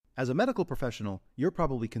As a medical professional, you're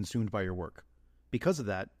probably consumed by your work. Because of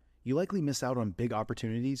that, you likely miss out on big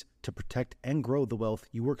opportunities to protect and grow the wealth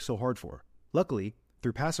you work so hard for. Luckily,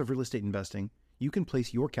 through passive real estate investing, you can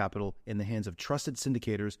place your capital in the hands of trusted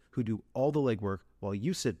syndicators who do all the legwork while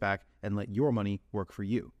you sit back and let your money work for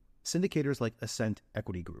you. Syndicators like Ascent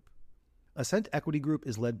Equity Group. Ascent Equity Group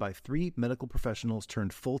is led by 3 medical professionals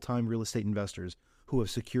turned full-time real estate investors who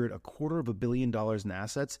have secured $250 million in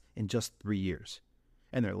assets in just 3 years.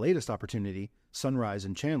 And their latest opportunity, Sunrise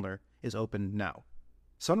in Chandler, is open now.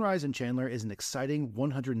 Sunrise in Chandler is an exciting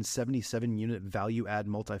 177-unit value-add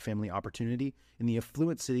multifamily opportunity in the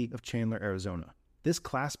affluent city of Chandler, Arizona. This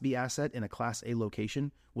Class B asset in a Class A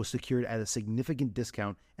location was secured at a significant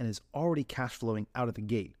discount and is already cash flowing out of the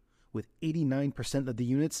gate, with 89% of the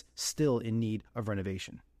units still in need of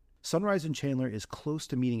renovation. Sunrise in Chandler is close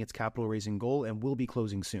to meeting its capital raising goal and will be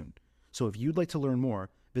closing soon. So if you'd like to learn more,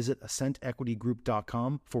 visit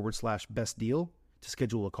ascentequitygroup.com/best deal to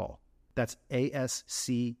schedule a call. That's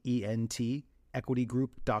ASCENT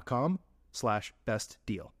equitygroup.com/best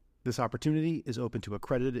deal. This opportunity is open to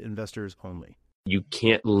accredited investors only. You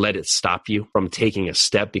can't let it stop you from taking a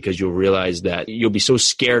step because you'll realize that you'll be so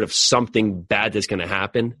scared of something bad that's going to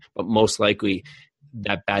happen, but most likely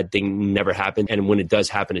that bad thing never happened. And when it does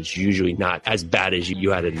happen, it's usually not as bad as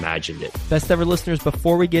you had imagined it. Best ever listeners,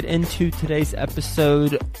 before we get into today's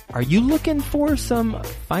episode, are you looking for some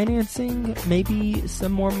financing? Maybe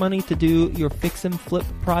some more money to do your fix and flip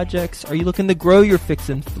projects? Are you looking to grow your fix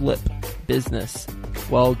and flip business?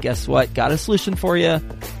 Well, guess what? Got a solution for you.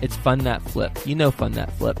 It's Fund That Flip. You know Fund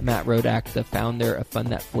That Flip. Matt Rodak, the founder of Fund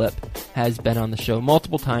That Flip, has been on the show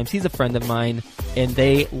multiple times. He's a friend of mine, and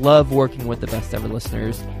they love working with the best ever listeners.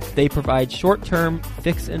 They provide short-term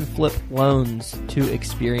fix and flip loans to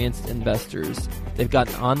experienced investors. They've got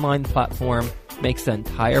an online platform, makes the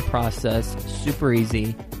entire process super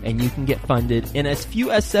easy, and you can get funded in as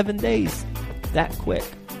few as 7 days. That quick.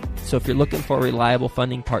 So if you're looking for a reliable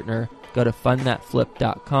funding partner, go to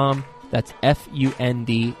fundthatflip.com. That's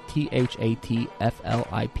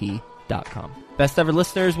fundthatflip.com. Best ever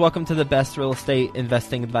listeners, welcome to the Best Real Estate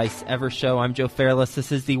Investing Advice Ever show. I'm Joe Fairless.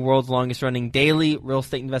 This is the world's longest running daily real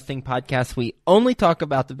estate investing podcast. We only talk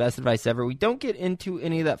about the best advice ever. We don't get into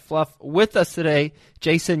any of that fluff. With us today,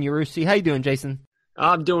 Jason Yarusi. How you doing, Jason?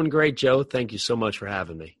 I'm doing great, Joe. Thank you so much for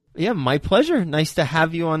having me. Yeah, my pleasure. Nice to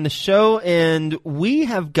have you on the show. And we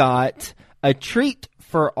have got a treat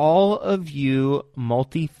for all of you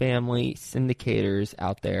multifamily syndicators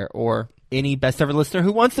out there, or any best ever listener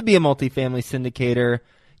who wants to be a multifamily syndicator.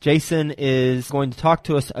 Jason is going to talk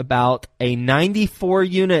to us about a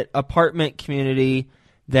 94-unit apartment community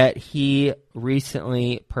that he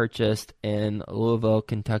recently purchased in Louisville,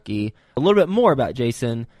 Kentucky. A little bit more about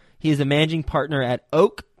Jason. He is a managing partner at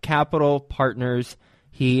Oak Capital Partners.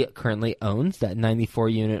 He currently owns that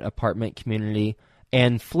 94-unit apartment community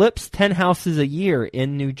and flips 10 houses a year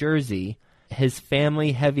in New Jersey. His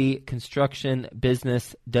family-heavy construction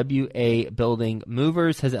business, WA Building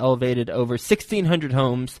Movers, has elevated over 1,600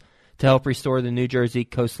 homes to help restore the New Jersey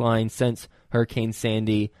coastline since Hurricane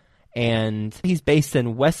Sandy. And he's based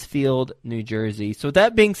in Westfield, New Jersey. So with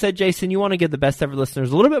that being said, Jason, you want to give the best ever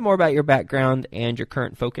listeners a little bit more about your background and your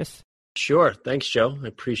current focus? Sure. Thanks, Joe. I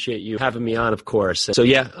appreciate you having me on, of course. So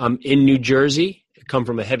yeah, I'm in New Jersey. Come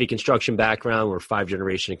from a heavy construction background. We're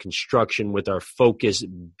 5th-generation construction, with our focus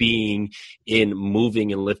being in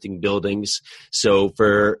moving and lifting buildings. So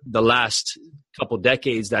for the last couple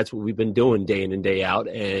decades, that's what we've been doing day in and day out.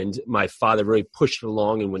 And my father really pushed it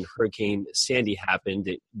along. And when Hurricane Sandy happened,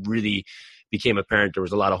 it really became apparent there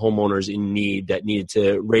was a lot of homeowners in need that needed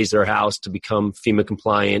to raise their house to become FEMA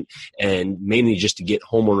compliant, and mainly just to get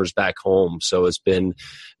homeowners back home. So it's been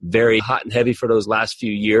very hot and heavy for those last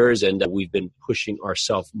few years, and we've been pushing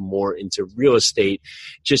ourselves more into real estate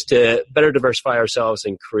just to better diversify ourselves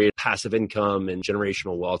and create passive income and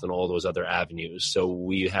generational wealth and all those other avenues. So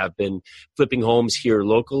we have been flipping homes here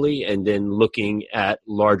locally and then looking at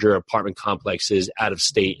larger apartment complexes out of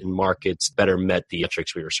state and markets better met the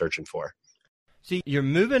metrics we were searching for. So you're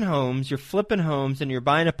moving homes, you're flipping homes, and you're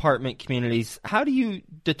buying apartment communities. How do you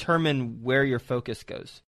determine where your focus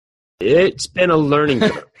goes? It's been a learning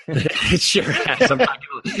curve. It sure has.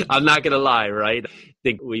 I'm not gonna lie, right? I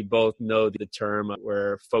think we both know the term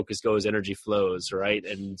where focus goes, energy flows, right?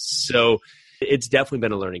 And so it's definitely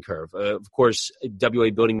been a learning curve. Of course, WA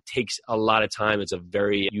Building takes a lot of time. It's a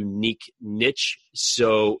very unique niche.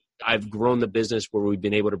 So I've grown the business where we've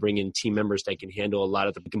been able to bring in team members that can handle a lot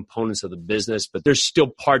of the components of the business, but there's still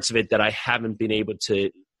parts of it that I haven't been able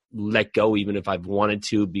to let go, even if I've wanted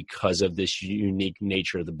to, because of this unique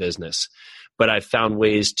nature of the business. but I've found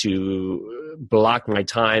ways to block my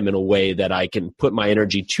time in a way that I can put my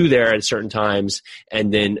energy to there at certain times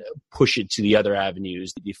and then push it to the other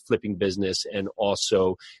avenues, the flipping business and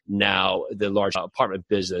also now the large apartment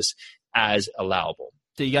business as allowable.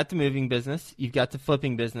 So you got the moving business, you've got the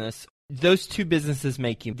flipping business. Those two businesses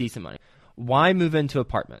make you decent money. Why move into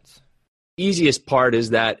apartments? Easiest part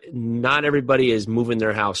is that not everybody is moving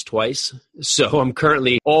their house twice. So I'm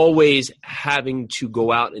currently always having to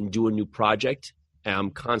go out and do a new project. I'm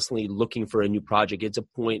constantly looking for a new project. It's a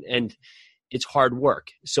point, and it's hard work.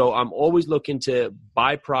 So I'm always looking to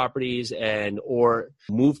buy properties and or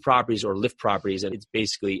move properties or lift properties. And it's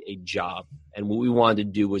basically a job. And what we wanted to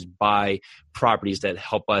do was buy properties that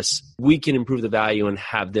help us. We can improve the value and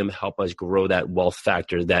have them help us grow that wealth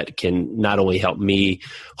factor that can not only help me,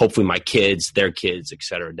 hopefully my kids, their kids, et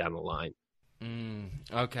cetera, down the line.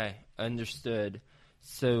 Okay, understood.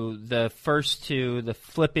 So the first two, the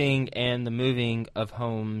flipping and the moving of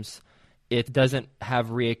homes, it doesn't have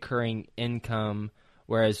reoccurring income,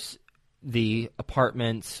 whereas the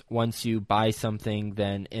apartments, once you buy something,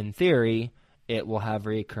 then in theory, it will have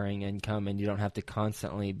reoccurring income and you don't have to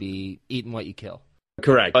constantly be eating what you kill.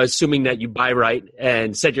 Correct. Assuming that you buy right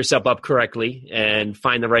and set yourself up correctly and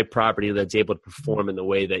find the right property that's able to perform in the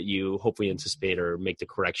way that you hopefully anticipate or make the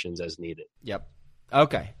corrections as needed. Yep.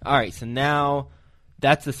 Okay. All right. So now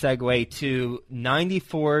that's the segue to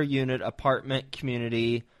 94-unit apartment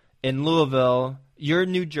community in Louisville. You're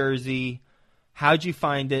in New Jersey. How'd you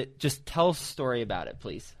find it? Just tell us a story about it,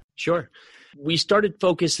 please. Sure. We started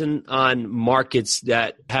focusing on markets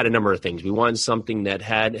that had a number of things. We wanted something that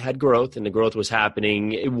had growth, and the growth was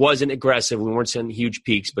happening. It wasn't aggressive. We weren't seeing huge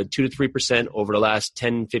peaks, but 2 to 3% over the last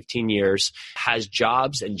 10, 15 years has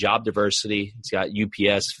jobs and job diversity. It's got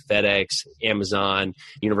UPS, FedEx, Amazon.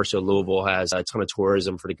 University of Louisville has a ton of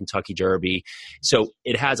tourism for the Kentucky Derby. So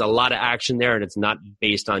it has a lot of action there, and it's not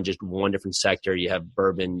based on just one different sector. You have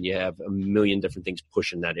bourbon, you have a million different things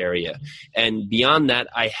pushing that area. And beyond that,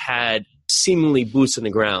 I had seemingly boots on the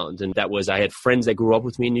ground. And that was, I had friends that grew up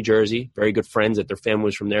with me in New Jersey, very good friends that their family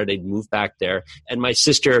was from there. They'd moved back there. And my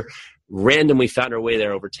sister randomly found her way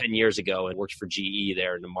there over 10 years ago and worked for GE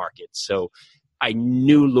there in the market. So I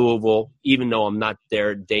knew Louisville, even though I'm not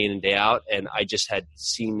there day in and day out. And I just had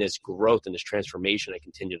seen this growth and this transformation that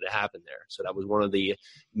continued to happen there. So that was one of the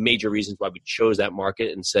major reasons why we chose that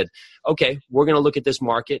market and said, okay, we're going to look at this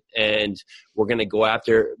market and we're going to go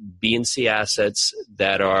after B and C assets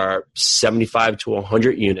that are 75 to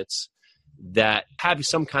 100 units that have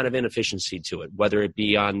some kind of inefficiency to it, whether it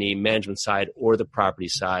be on the management side or the property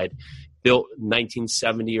side, built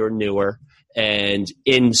 1970 or newer, and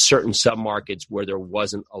in certain submarkets where there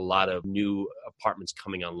wasn't a lot of new apartments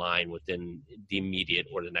coming online within the immediate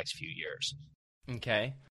or the next few years.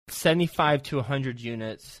 Okay. 75 to 100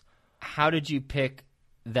 units. How did you pick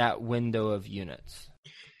that window of units?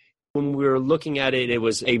 When we were looking at it, it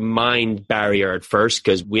was a mind barrier at first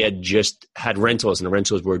because we had just had rentals, and the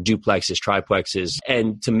rentals were duplexes, triplexes.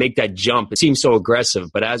 And to make that jump, it seemed so aggressive.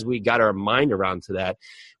 But as we got our mind around to that,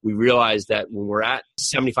 we realized that when we're at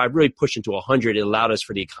 75, really pushing to 100, it allowed us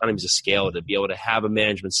for the economies of scale to be able to have a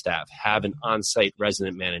management staff, have an on-site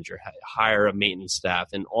resident manager, hire a maintenance staff,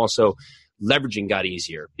 and also leveraging got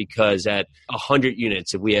easier because at 100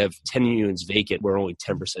 units, if we have 10 units vacant, we're only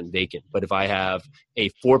 10% vacant. But if I have a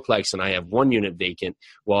fourplex and I have 1 unit vacant,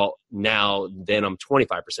 well, now then I'm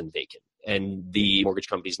 25% vacant. And the mortgage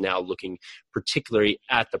company is now looking particularly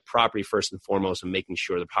at the property first and foremost and making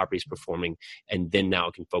sure the property is performing. And then now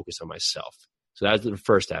I can focus on myself. So that's the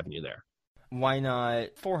first avenue there. Why not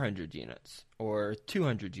 400 units or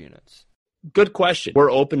 200 units? Good question.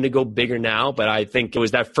 We're open to go bigger now, but I think it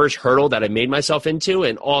was that first hurdle that I made myself into.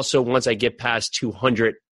 And also once I get past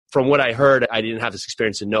 200, from what I heard, I didn't have this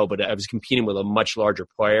experience to know, but I was competing with a much larger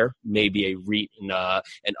player, maybe a REIT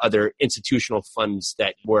and other institutional funds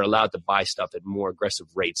that were allowed to buy stuff at more aggressive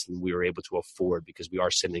rates than we were able to afford because we are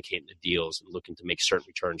syndicating the deals and looking to make certain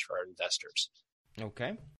returns for our investors.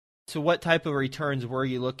 Okay. So what type of returns were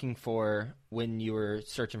you looking for when you were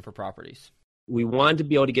searching for properties? We wanted to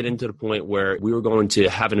be able to get into the point where we were going to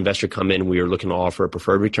have an investor come in. We were looking to offer a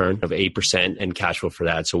preferred return of 8% and cash flow for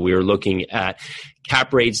that. So we were looking at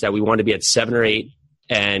cap rates that we wanted to be at 7 or 8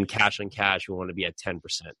 and cash on cash, we want to be at 10%.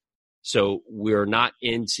 So we're not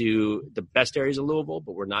into the best areas of Louisville,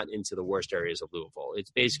 but we're not into the worst areas of Louisville. It's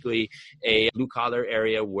basically a blue-collar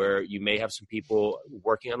area where you may have some people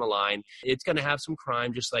working on the line. It's going to have some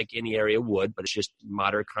crime just like any area would, but it's just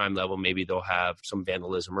moderate crime level. Maybe they'll have some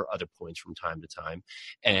vandalism or other points from time to time.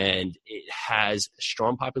 And it has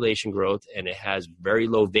strong population growth, and it has very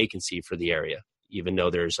low vacancy for the area. Even though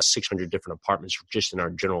there's 600 different apartments just in our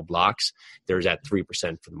general blocks, there's at 3%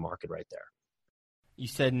 for the market right there. You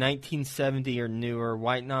said 1970 or newer.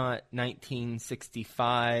 Why not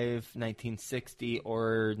 1965, 1960,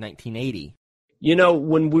 or 1980? You know,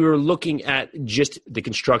 when we were looking at just the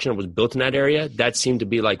construction that was built in that area, that seemed to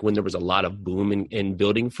be like when there was a lot of boom in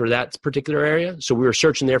building for that particular area. So we were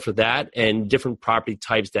searching there for that and different property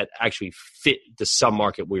types that actually fit the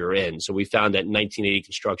submarket we were in. So we found that 1980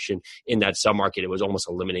 construction in that submarket, it was almost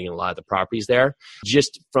eliminating a lot of the properties there.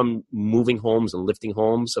 Just from moving homes and lifting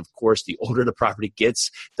homes, of course, the older the property gets,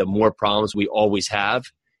 the more problems we always have.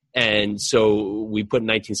 And so we put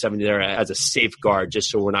 1970 there as a safeguard, just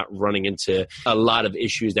so we're not running into a lot of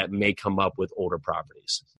issues that may come up with older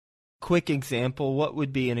properties. Quick example, what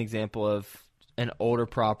would be an example of an older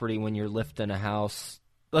property when you're lifting a house?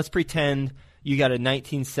 Let's pretend you got a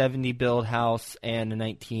 1970 build house and a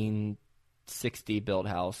 1960 build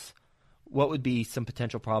house. What would be some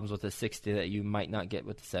potential problems with a 60 that you might not get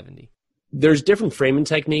with the 70? There's different framing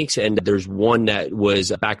techniques, and there's one that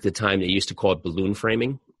was back at the time they used to call it balloon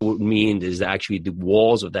framing. What it means is actually the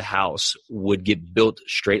walls of the house would get built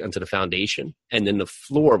straight onto the foundation, and then the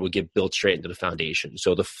floor would get built straight into the foundation.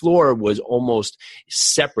 So the floor was almost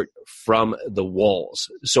separate from the walls.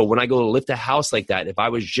 So when I go to lift a house like that, if I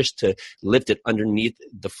was just to lift it underneath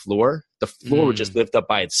the floor would just lift up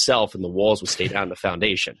by itself and the walls would stay down the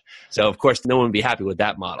foundation. So of course, no one would be happy with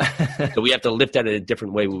that model. So we have to lift that in a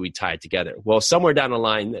different way when we tie it together. Well, somewhere down the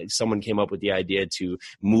line, someone came up with the idea to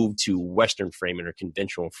move to Western framing or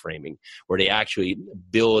conventional framing, where they actually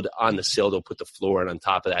build on the sill, they'll put the floor, and on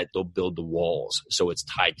top of that, they'll build the walls. So it's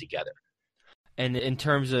tied together. And in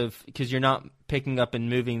terms of, because you're not picking up and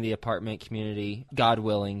moving the apartment community, God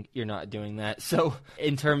willing, you're not doing that. So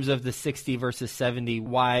in terms of the 60 versus 70,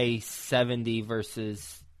 why 70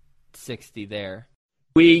 versus 60 there?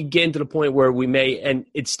 We get into the point where we may, and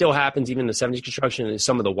it still happens even in the 70s construction, and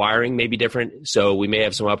some of the wiring may be different. So we may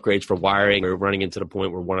have some upgrades for wiring. We're running into the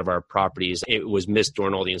point where one of our properties, it was missed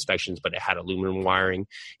during all the inspections, but it had aluminum wiring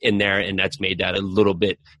in there, and that's made that a little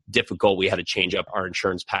bit difficult. We had to change up our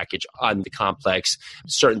insurance package on the complex.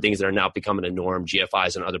 Certain things that are now becoming a norm,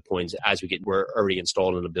 GFIs and other points, as we're already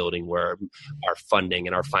installed in the building where our funding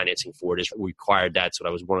and our financing for it is required that. So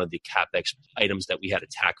that was one of the CapEx items that we had to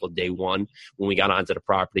tackle day one when we got onto the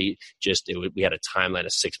property. We had a timeline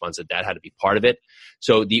of 6 months that had to be part of it.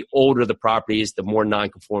 So the older the properties, the more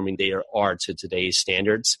non-conforming they are to today's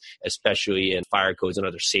standards, especially in fire codes and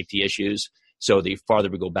other safety issues. So the farther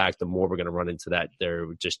we go back, the more we're going to run into that. There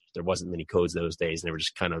wasn't many codes those days, and they were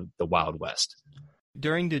just kind of the Wild West.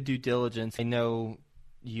 During the due diligence, I know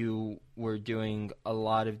you were doing a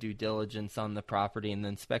lot of due diligence on the property in the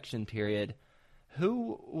inspection period.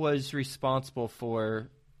 Who was responsible for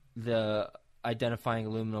the identifying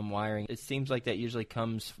aluminum wiring? It seems like that usually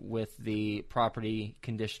comes with the property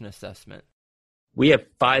condition assessment. We have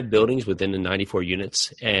 5 buildings within the 94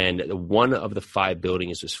 units, and one of the 5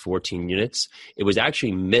 buildings was 14 units. It was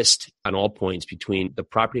actually missed on all points between the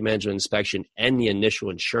property management inspection and the initial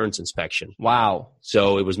insurance inspection. Wow.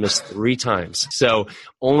 So it was missed 3 times. So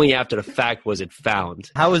only after the fact was it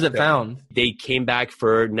found. How was it found? They came back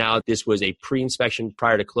this was a pre-inspection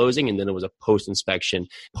prior to closing, and then it was a post-inspection,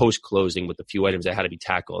 post-closing with a few items that had to be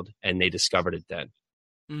tackled, and they discovered it then.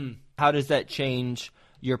 How does that change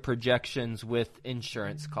your projections with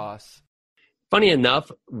insurance costs? Funny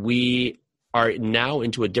enough, we are now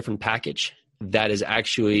into a different package that is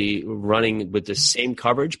actually running with the same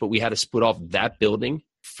coverage, but we had to split off that building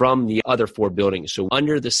from the other 4 buildings. So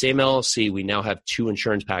under the same LLC, we now have 2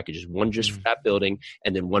 insurance packages, one just for that building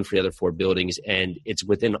and then one for the other 4 buildings. And it's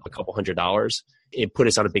within a couple $100. It put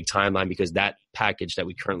us on a big timeline because that package that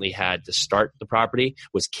we currently had to start the property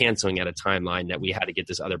was canceling at a timeline that we had to get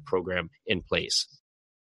this other program in place.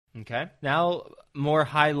 Okay. Now, more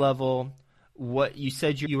high level, what you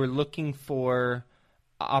said you were looking for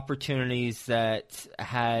opportunities that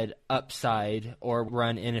had upside or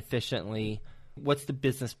run inefficiently. What's the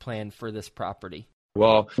business plan for this property?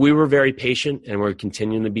 Well, we were very patient, and we're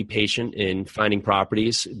continuing to be patient in finding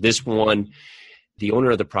properties. This one, the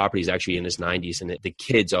owner of the property is actually in his 90s, and the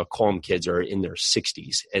kids, I'll call them kids, are in their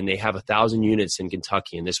 60s. And they have 1,000 units in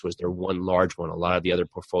Kentucky, and this was their one large one. A lot of the other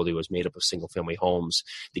portfolio was made up of single-family homes.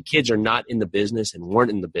 The kids are not in the business and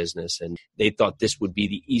weren't in the business, and they thought this would be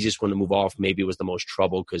the easiest one to move off. Maybe it was the most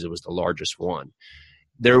trouble because it was the largest one.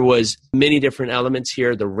 There was many different elements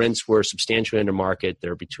here. The rents were substantially under market.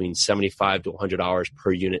 They're between $75 to $100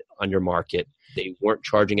 per unit under market. They weren't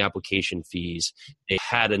charging application fees. They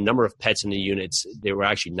had a number of pets in the units. They were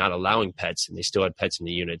actually not allowing pets, and they still had pets in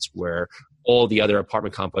the units, where all the other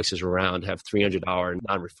apartment complexes around have $300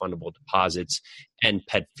 non-refundable deposits and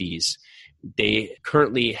pet fees. They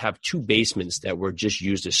currently have 2 basements that were just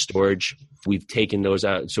used as storage. We've taken those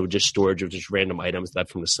out, so just storage of just random items left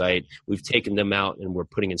from the site. We've taken them out, and we're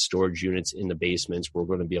putting in storage units in the basements. We're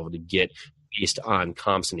going to be able to get, based on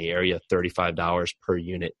comps in the area, $35 per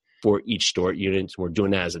unit for each storage unit. We're doing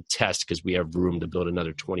that as a test because we have room to build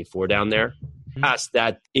another 24 down there. Past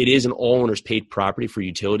that, it is an all owners paid property for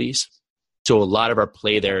utilities. So a lot of our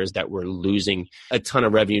play there is that we're losing a ton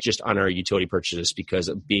of revenue just on our utility purchases because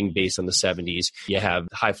of being based on the 70s. You have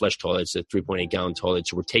high flush toilets, the 3.8 gallon toilets.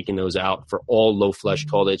 So we're taking those out for all low flush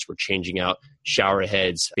toilets. We're changing out shower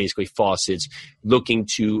heads, basically faucets, looking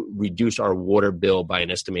to reduce our water bill by an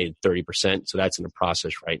estimated 30%. So that's in the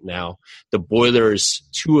process right now. The boilers,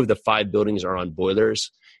 2 of the 5 buildings are on boilers,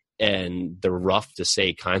 and they're rough, to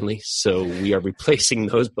say kindly. So we are replacing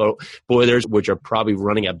those boilers, which are probably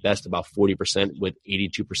running at best about 40%, with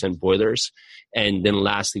 82% boilers. And then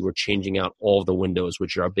lastly, we're changing out all of the windows,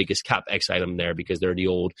 which are our biggest CapEx item there, because they're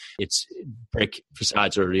it's brick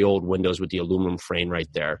facades, or the old windows with the aluminum frame right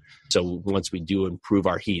there. So once we do improve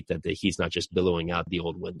our heat, that the heat's not just billowing out the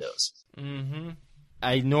old windows. Mm-hmm.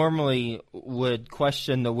 I normally would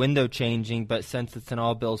question the window changing, but since it's an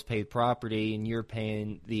all bills paid property and you're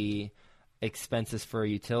paying the expenses for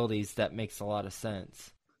utilities, that makes a lot of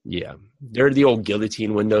sense. Yeah. They're the old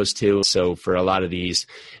guillotine windows too. So for a lot of these,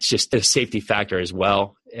 it's just a safety factor as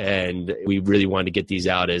well. And we really wanted to get these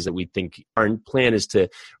out, as that we think our plan is to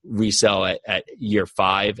resell at year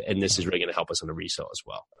 5. And this is really going to help us on the resale as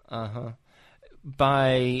well. Uh-huh.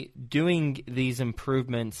 By doing these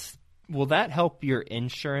improvements, will that help your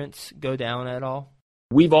insurance go down at all?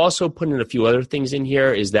 We've also put in a few other things in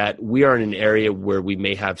here, is that we are in an area where we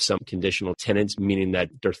may have some conditional tenants, meaning that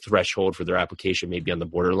their threshold for their application may be on the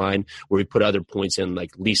borderline, where we put other points in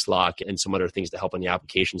like lease lock and some other things to help on the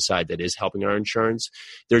application side that is helping our insurance.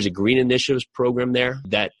 There's a green initiatives program there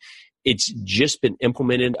that it's just been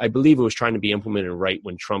implemented. I believe it was trying to be implemented right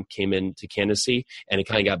when Trump came into candidacy, and it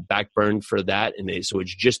kind of got backburned for that. And so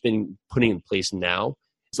it's just been putting in place now.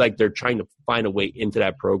 It's like they're trying to find a way into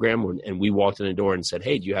that program, and we walked in the door and said,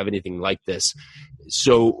 hey, do you have anything like this?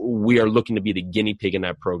 So we are looking to be the guinea pig in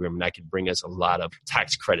that program, and that could bring us a lot of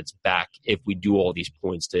tax credits back if we do all these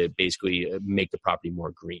points to basically make the property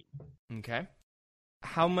more green. Okay.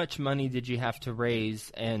 How much money did you have to raise,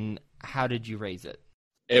 and how did you raise it?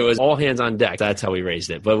 It was all hands on deck. That's how we raised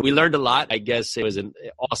it. But we learned a lot. I guess it was an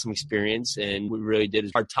awesome experience, and we really did.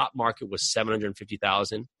 Our top market was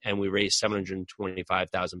 $750,000, and we raised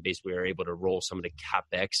 $725,000. Basically, we were able to roll some of the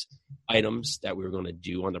CapEx items that we were going to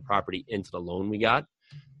do on the property into the loan we got.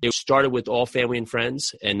 It started with all family and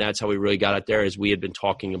friends, and that's how we really got out there, as we had been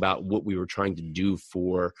talking about what we were trying to do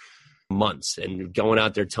for months, and going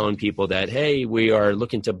out there telling people that, hey, we are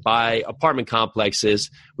looking to buy apartment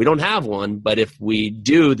complexes. We don't have one, but if we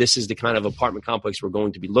do, this is the kind of apartment complex we're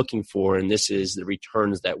going to be looking for, and this is the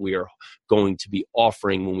returns that we are going to be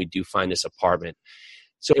offering when we do find this apartment.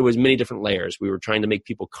 So it was many different layers. We were trying to make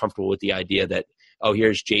people comfortable with the idea that, oh,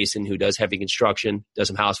 here's Jason, who does heavy construction, does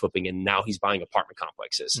some house flipping, and now he's buying apartment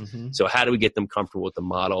complexes. Mm-hmm. So how do we get them comfortable with the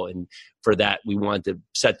model? And for that, we wanted to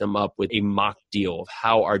set them up with a mock deal of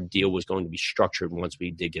how our deal was going to be structured once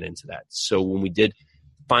we did get into that. So when we did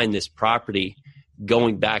find this property,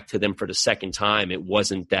 going back to them for the second time, it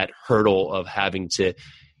wasn't that hurdle of having to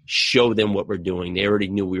show them what we're doing. They already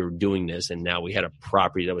knew we were doing this, and now we had a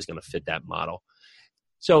property that was going to fit that model.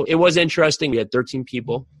 So it was interesting. We had 13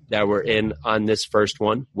 people that were in on this first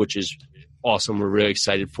one, which is awesome. We're really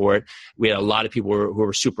excited for it. We had a lot of people who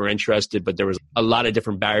were super interested, but there was a lot of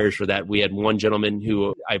different barriers for that. We had one gentleman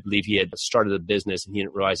who, I believe, he had started a business and he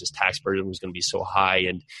didn't realize his tax burden was going to be so high,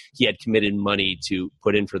 and he had committed money to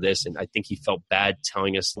put in for this, and I think he felt bad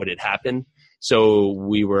telling us what had happened. So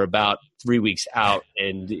we were about 3 weeks out,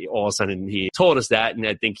 and all of a sudden he told us that, and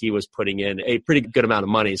I think he was putting in a pretty good amount of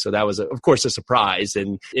money. So that was, of course, a surprise,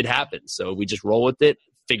 and it happened. So we just rolled with it,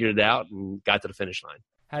 figured it out, and got to the finish line.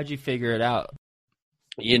 How'd you figure it out?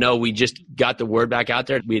 You know, we just got the word back out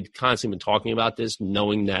there. We had constantly been talking about this,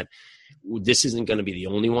 knowing that this isn't going to be the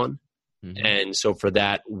only one. Mm-hmm. And so for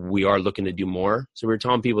that, we are looking to do more. So we're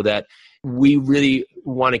telling people that we really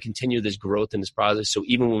want to continue this growth in this process. So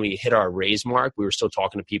even when we hit our raise mark, we were still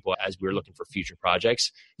talking to people as we were looking for future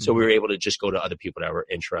projects. So we were able to just go to other people that were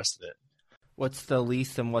interested in it. What's the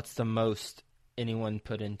least and what's the most anyone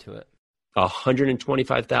put into it?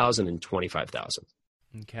 $125,000 and $25,000.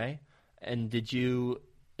 Okay. And did you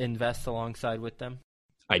invest alongside with them?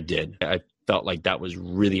 I did. I felt like that was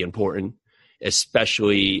really important,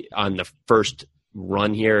 especially on the first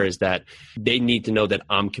run here, is that they need to know that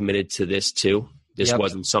I'm committed to this too. This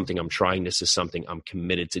wasn't something I'm trying. This is something I'm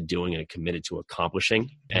committed to doing and committed to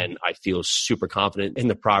accomplishing. And I feel super confident in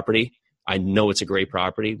the property. I know it's a great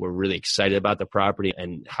property. We're really excited about the property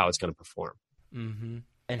and how it's going to perform. Mm-hmm.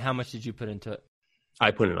 And how much did you put into it?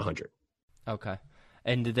 I put in 100. Okay.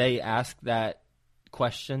 And did they ask that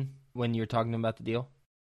question when you're talking about the deal?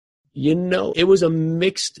 It was a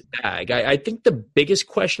mixed bag. I think the biggest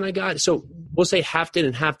question I got, so we'll say half did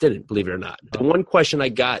and half didn't, believe it or not. The one question I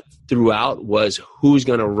got throughout was, who's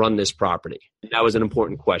going to run this property? And that was an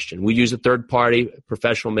important question. We use a third party,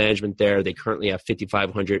 professional management there. They currently have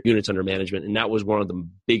 5,500 units under management. And that was one of the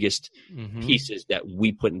biggest pieces that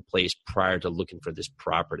we put in place prior to looking for this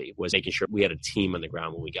property, was making sure we had a team on the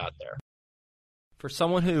ground when we got there. For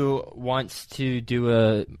someone who wants to do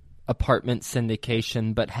a apartment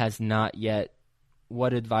syndication but has not yet,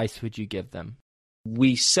 what advice would you give them?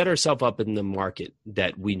 We set ourselves up in the market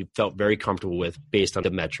that we felt very comfortable with based on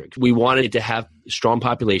the metrics. We wanted it to have strong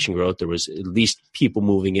population growth. There was at least people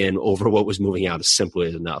moving in over what was moving out, as simply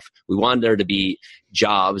as enough. We wanted there to be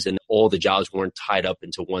jobs, and all the jobs weren't tied up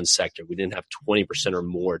into one sector. We didn't have 20% or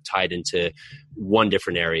more tied into one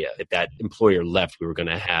different area. If that employer left, we were going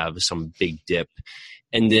to have some big dip.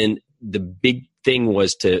 And then the big thing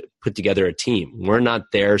was to put together a team. We're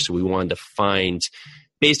not there, so we wanted to find,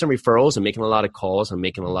 based on referrals and making a lot of calls and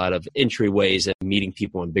making a lot of entryways and meeting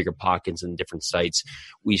people in bigger pockets and different sites,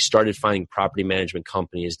 we started finding property management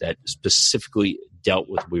companies that specifically dealt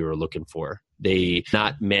with what we were looking for. They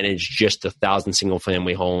not managed just 1,000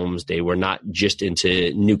 single-family homes. They were not just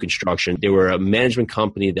into new construction. They were a management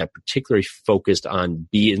company that particularly focused on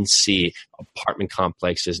B and C apartment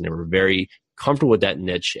complexes, and they were very comfortable with that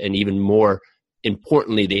niche. And even more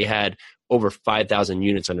importantly, they had over 5,000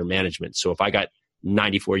 units under management. So if I got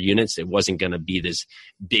 94 units, it wasn't going to be this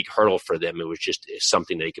big hurdle for them. It was just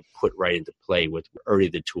something they could put right into play with already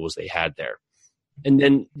the tools they had there. And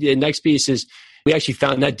then the next piece is, we actually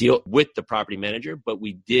found that deal with the property manager, but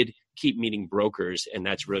we did keep meeting brokers, and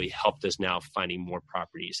that's really helped us now finding more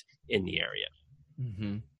properties in the area.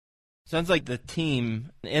 Mm-hmm. Sounds like the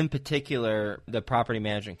team, in particular, the property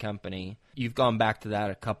management company, you've gone back to that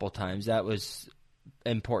a couple times. That was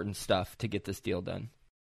important stuff to get this deal done.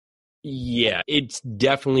 Yeah, it's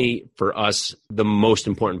definitely for us the most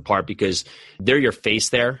important part, because they're your face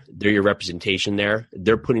there. They're your representation there.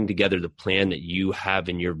 They're putting together the plan that you have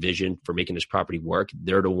in your vision for making this property work.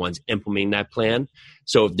 They're the ones implementing that plan.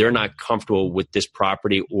 So if they're not comfortable with this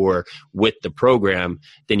property or with the program,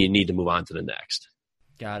 then you need to move on to the next.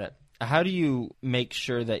 Got it. How do you make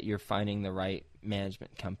sure that you're finding the right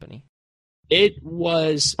management company? It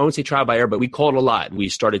was, I won't say trial by error, but we called a lot. We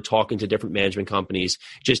started talking to different management companies,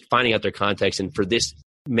 just finding out their contacts. And for this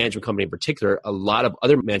management company in particular, a lot of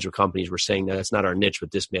other management companies were saying that it's not our niche,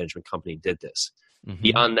 but this management company did this. Mm-hmm.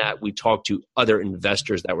 Beyond that, we talked to other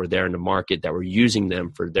investors that were there in the market that were using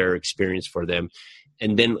them for their experience for them.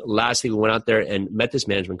 And then lastly, we went out there and met this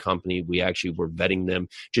management company. We actually were vetting them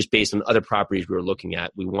just based on other properties we were looking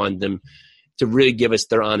at. We wanted them to really give us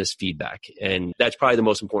their honest feedback. And that's probably the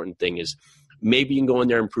most important thing, is maybe you can go in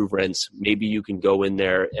there and improve rents. Maybe you can go in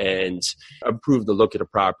there and improve the look of the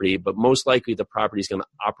property. But most likely the property is going to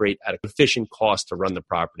operate at an efficient cost to run the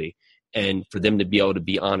property. And for them to be able to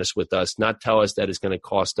be honest with us, not tell us that it's going to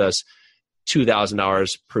cost us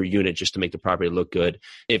 $2,000 per unit just to make the property look good.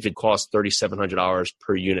 If it costs $3,700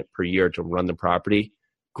 per unit per year to run the property,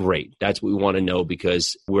 great. That's what we want to know,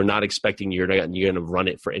 because we're not expecting you're going to run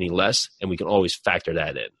it for any less, and we can always factor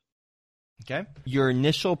that in. Okay. Your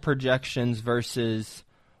initial projections versus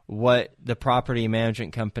what the property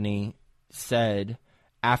management company said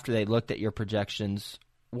after they looked at your projections,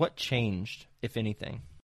 what changed, if anything?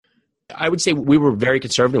 I would say we were very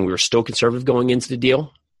conservative, and we were still conservative going into the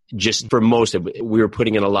deal. Just for most of it, we were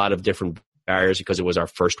putting in a lot of different barriers because it was our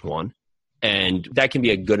first one. And that can be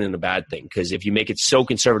a good and a bad thing, because if you make it so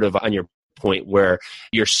conservative on your point where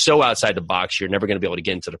you're so outside the box, you're never going to be able to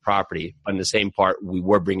get into the property. On the same part, we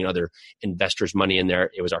were bringing other investors' money in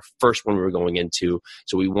there. It was our first one we were going into.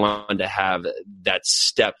 So we wanted to have that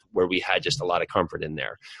step where we had just a lot of comfort in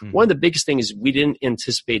there. Mm-hmm. One of the biggest things is we didn't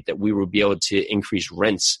anticipate that we would be able to increase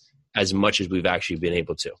rents as much as we've actually been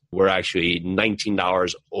able to. We're actually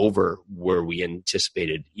 $19 over where we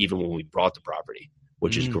anticipated even when we brought the property,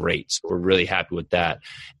 which is great. So we're really happy with that.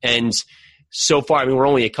 And so far, I mean, we're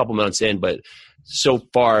only a couple months in, but So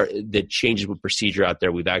far, the changes with procedure out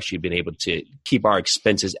there, we've actually been able to keep our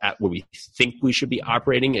expenses at where we think we should be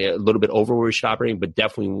operating, a little bit over where we should operate, but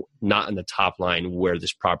definitely not in the top line where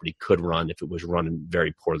this property could run if it was running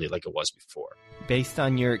very poorly like it was before. Based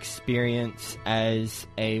on your experience as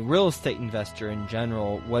a real estate investor in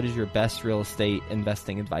general, what is your best real estate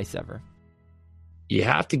investing advice ever? You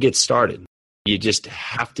have to get started. You just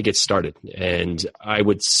have to get started. And I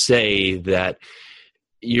would say that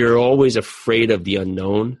you're always afraid of the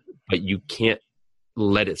unknown, but you can't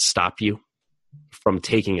let it stop you from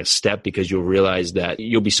taking a step, because you'll realize that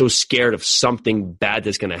you'll be so scared of something bad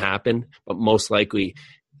that's going to happen, but most likely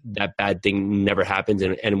that bad thing never happens.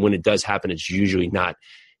 And when it does happen, it's usually not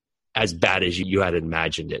as bad as you had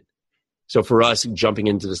imagined it. So for us, jumping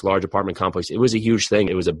into this large apartment complex, it was a huge thing.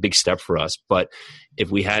 It was a big step for us. But if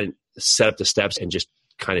we hadn't set up the steps and just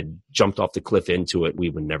kind of jumped off the cliff into it, we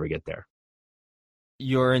would never get there.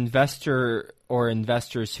 Your investor or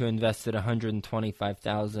investors who invested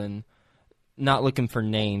 $125,000, not looking for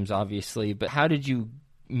names, obviously, but how did you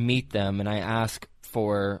meet them? And I ask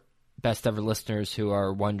for best ever listeners who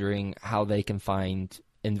are wondering how they can find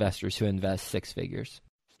investors who invest six figures.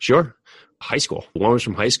 Sure. High school. One was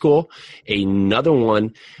from high school. Another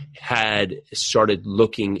one had started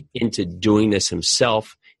looking into doing this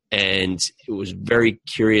himself, and it was very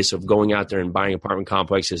curious of going out there and buying apartment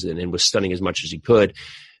complexes and was studying as much as he could.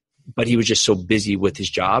 But he was just so busy with his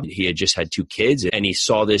job. He had just had 2 kids, and he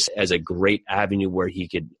saw this as a great avenue where he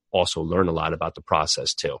could also learn a lot about the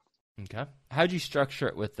process too. Okay. How'd you structure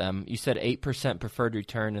it with them? You said 8% preferred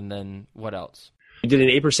return, and then what else? We did an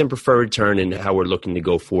 8% preferred return in how we're looking to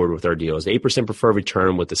go forward with our deals. 8% preferred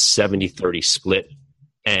return with a 70-30 split.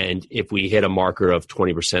 And if we hit a marker of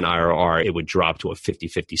 20% IRR, it would drop to a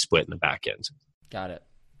 50-50 split in the back end. Got it.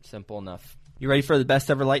 Simple enough. You ready for the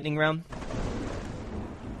best ever lightning round?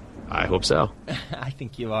 I hope so. I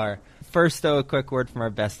think you are. First, though, a quick word from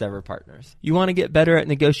our best ever partners. You want to get better at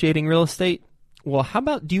negotiating real estate? Well, how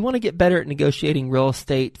about, do you want to get better at negotiating real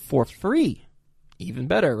estate for free? Even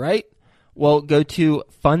better, right? Well, go to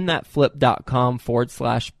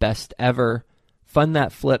fundthatflip.com/best ever. Fund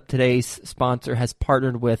That Flip, today's sponsor, has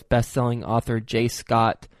partnered with best-selling author Jay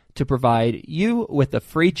Scott to provide you with a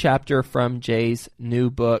free chapter from Jay's new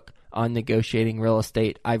book on negotiating real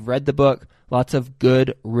estate. I've read the book. Lots of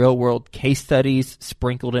good real-world case studies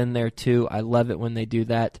sprinkled in there, too. I love it when they do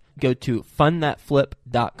that. Go to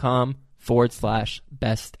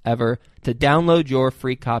fundthatflip.com/best ever to download your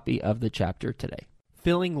free copy of the chapter today.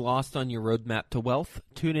 Feeling lost on your roadmap to wealth?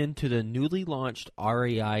 Tune in to the newly launched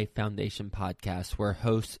REI Foundation podcast, where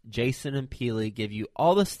hosts Jason and Peely give you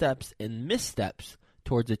all the steps and missteps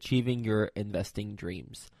towards achieving your investing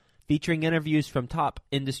dreams. Featuring interviews from top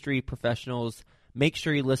industry professionals, make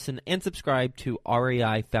sure you listen and subscribe to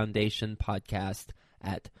REI Foundation podcast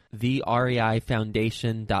at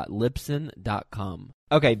thereifoundation.libsyn.com.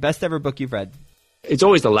 Okay, best ever book you've read. It's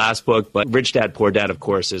always the last book, but Rich Dad, Poor Dad, of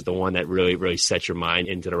course, is the one that really, really sets your mind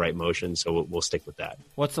into the right motion. So we'll stick with that.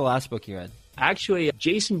 What's the last book you read? Actually,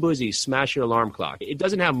 Jason Buzzi's Smash Your Alarm Clock. It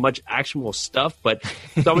doesn't have much actionable stuff, but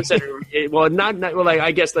someone said,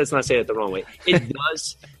 I guess let's not say it the wrong way. It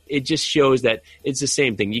does. It just shows that it's the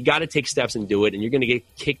same thing. You got to take steps and do it, and you're going to get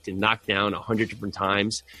kicked and knocked down 100 different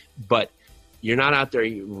times, but you're not out there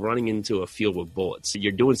running into a field with bullets.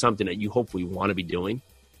 You're doing something that you hopefully want to be doing.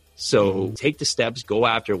 So take the steps, go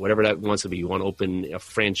after whatever that wants to be. You want to open a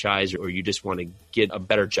franchise, or you just want to get a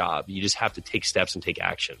better job. You just have to take steps and take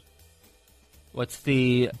action. What's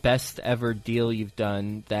the best ever deal you've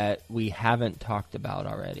done that we haven't talked about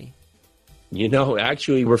already? You know,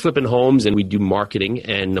 actually, we're flipping homes and we do marketing,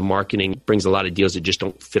 and the marketing brings a lot of deals that just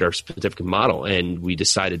don't fit our specific model. And we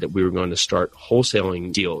decided that we were going to start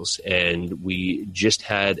wholesaling deals. And we just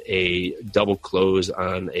had a double close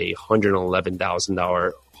on a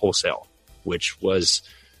 $111,000 wholesale, which was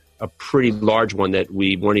a pretty large one that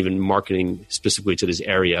we weren't even marketing specifically to this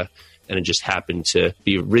area. And it just happened to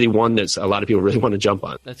be really one that a lot of people really want to jump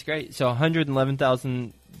on. That's great. So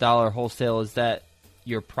 $111,000 wholesale, is that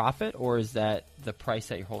your profit, or is that the price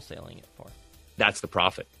that you're wholesaling it for? That's the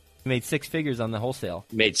profit. You made 6 figures on the wholesale.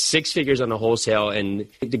 Made 6 figures on the wholesale. And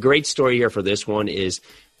the great story here for this one is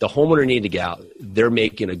the homeowner needed to get out. They're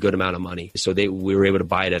making a good amount of money. So we were able to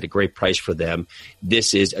buy it at a great price for them.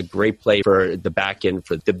 This is a great play for the back end,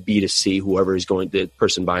 for the B2C, whoever is the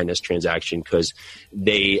person buying this transaction, because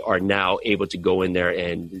they are now able to go in there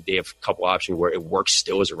and they have a couple options where it works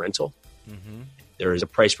still as a rental. Mm-hmm. There is a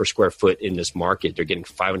price per square foot in this market. They're getting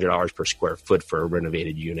 $500 per square foot for a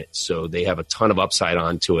renovated unit. So they have a ton of upside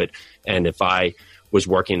onto it. And if I was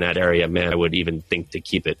working in that area, man, I would even think to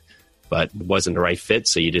keep it. But it wasn't the right fit,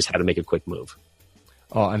 so you just had to make a quick move.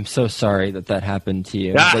 Oh, I'm so sorry that happened to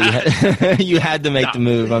you. That you had to make the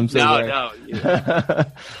move. I'm so sorry. No. Yeah.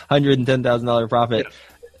 $110,000 profit. Yeah.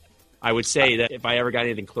 I would say that if I ever got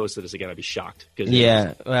anything close to this again, I'd be shocked.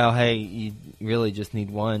 Yeah. Well, hey, you really just need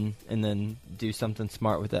one and then do something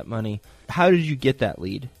smart with that money. How did you get that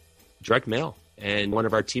lead? Direct mail. And one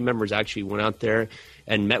of our team members actually went out there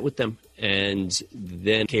and met with them and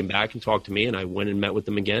then came back and talked to me, and I went and met with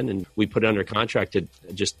them again, and we put it under contract.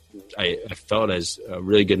 I felt as a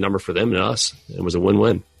really good number for them and us. It was a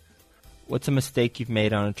win-win. What's a mistake you've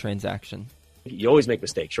made on a transaction? You always make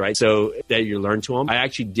mistakes, right? So that you learn to them. I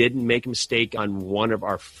actually did make a mistake on one of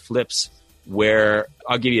our flips where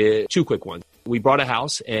I'll give you two quick ones. We bought a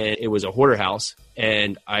house, and it was a hoarder house,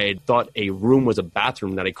 and I thought a room was a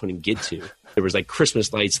bathroom that I couldn't get to. There was like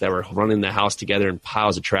Christmas lights that were running the house together and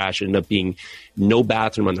piles of trash. It ended up being no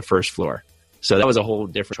bathroom on the first floor. So that was a whole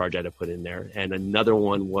different charge I had to put in there. And another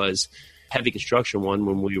one was heavy construction one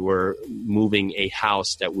when we were moving a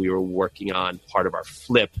house that we were working on, part of our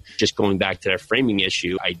flip. Just going back to that framing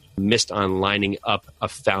issue, I missed on lining up a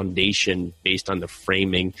foundation based on the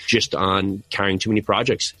framing, just on carrying too many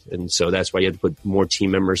projects. And so that's why you had to put more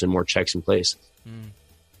team members and more checks in place.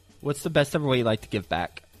 What's the best ever way you like to give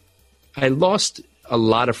back? I lost a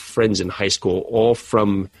lot of friends in high school, all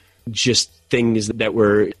from just things that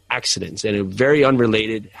were accidents, and it very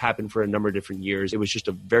unrelated, happened for a number of different years. It was just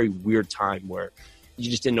a very weird time where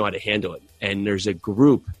you just didn't know how to handle it. And there's a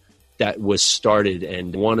group that was started,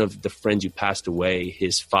 and one of the friends who passed away,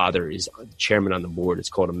 his father is chairman on the board. It's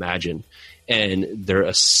called Imagine, and they're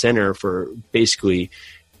a center for basically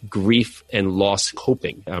grief and loss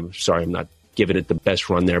coping. I'm sorry, I'm not giving it the best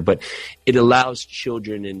run there, but it allows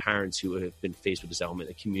children and parents who have been faced with this element,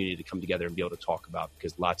 a community, to come together and be able to talk about,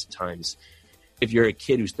 because lots of times if you're a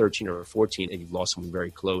kid who's 13 or 14 and you've lost someone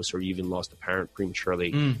very close, or you even lost a parent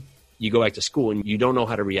prematurely, you go back to school and you don't know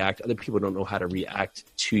how to react. Other people don't know how to react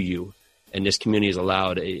to you. And this community is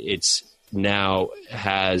allowed. It's now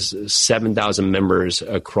has 7,000 members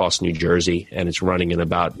across New Jersey, and it's running in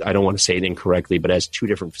about, I don't want to say it incorrectly, but has 2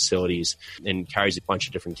 different facilities and carries a bunch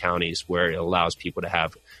of different counties where it allows people to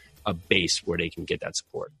have a base where they can get that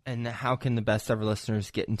support. And how can the best ever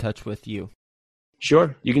listeners get in touch with you?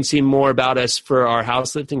 Sure. You can see more about us for our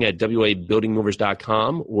house lifting at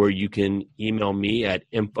wabuildingmovers.com, or you can email me at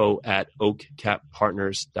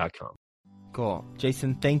info@oakcappartners.com. Cool.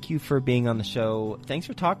 Jason, thank you for being on the show. Thanks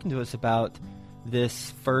for talking to us about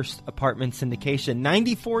this first apartment syndication.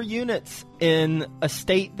 94 units in a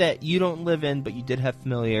state that you don't live in, but you did have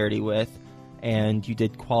familiarity with, and you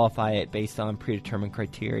did qualify it based on predetermined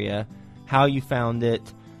criteria, how you found it,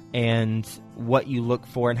 and what you look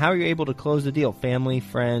for, and how you're able to close the deal. Family,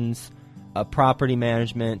 friends, property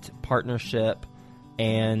management, partnership,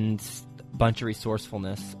 and a bunch of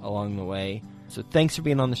resourcefulness along the way. So thanks for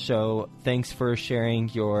being on the show. Thanks for sharing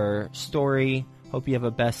your story. Hope you have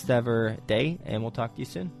a best ever day, and we'll talk to you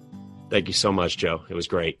soon. Thank you so much, Joe. It was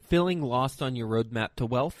great. Feeling lost on your roadmap to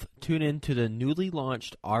wealth? Tune in to the newly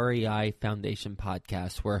launched REI Foundation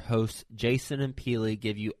podcast, where hosts Jason and Peely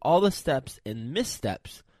give you all the steps and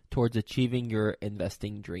missteps towards achieving your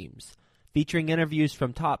investing dreams. Featuring interviews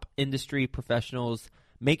from top industry professionals,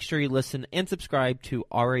 make sure you listen and subscribe to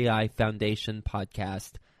REI Foundation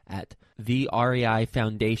podcast at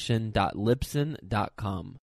thereifoundation.libsyn.com.